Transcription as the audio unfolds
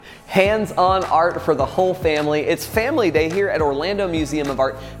Hands-on art for the whole family. It's Family Day here at Orlando Museum of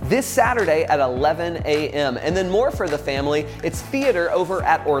Art this Saturday at 11 a.m. And then more for the family. It's theater over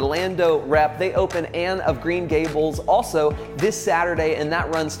at Orlando Rep. They open Anne of Green Gables also this Saturday, and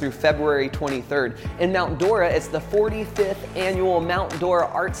that runs through February 23rd. In Mount Dora, it's the 45th annual Mount Dora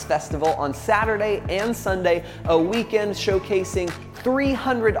Arts Festival on Saturday and Sunday, a weekend showcasing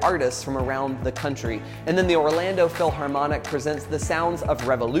 300 artists from around the country. And then the Orlando Philharmonic presents The Sounds of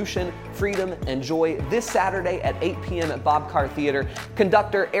Revolution, Freedom, and Joy this Saturday at 8 p.m. at Bob Carr Theater.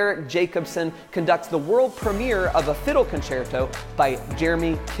 Conductor Eric Jacobson conducts the world premiere of a fiddle concerto by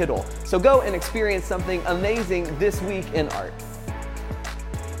Jeremy Kittle. So go and experience something amazing this week in art.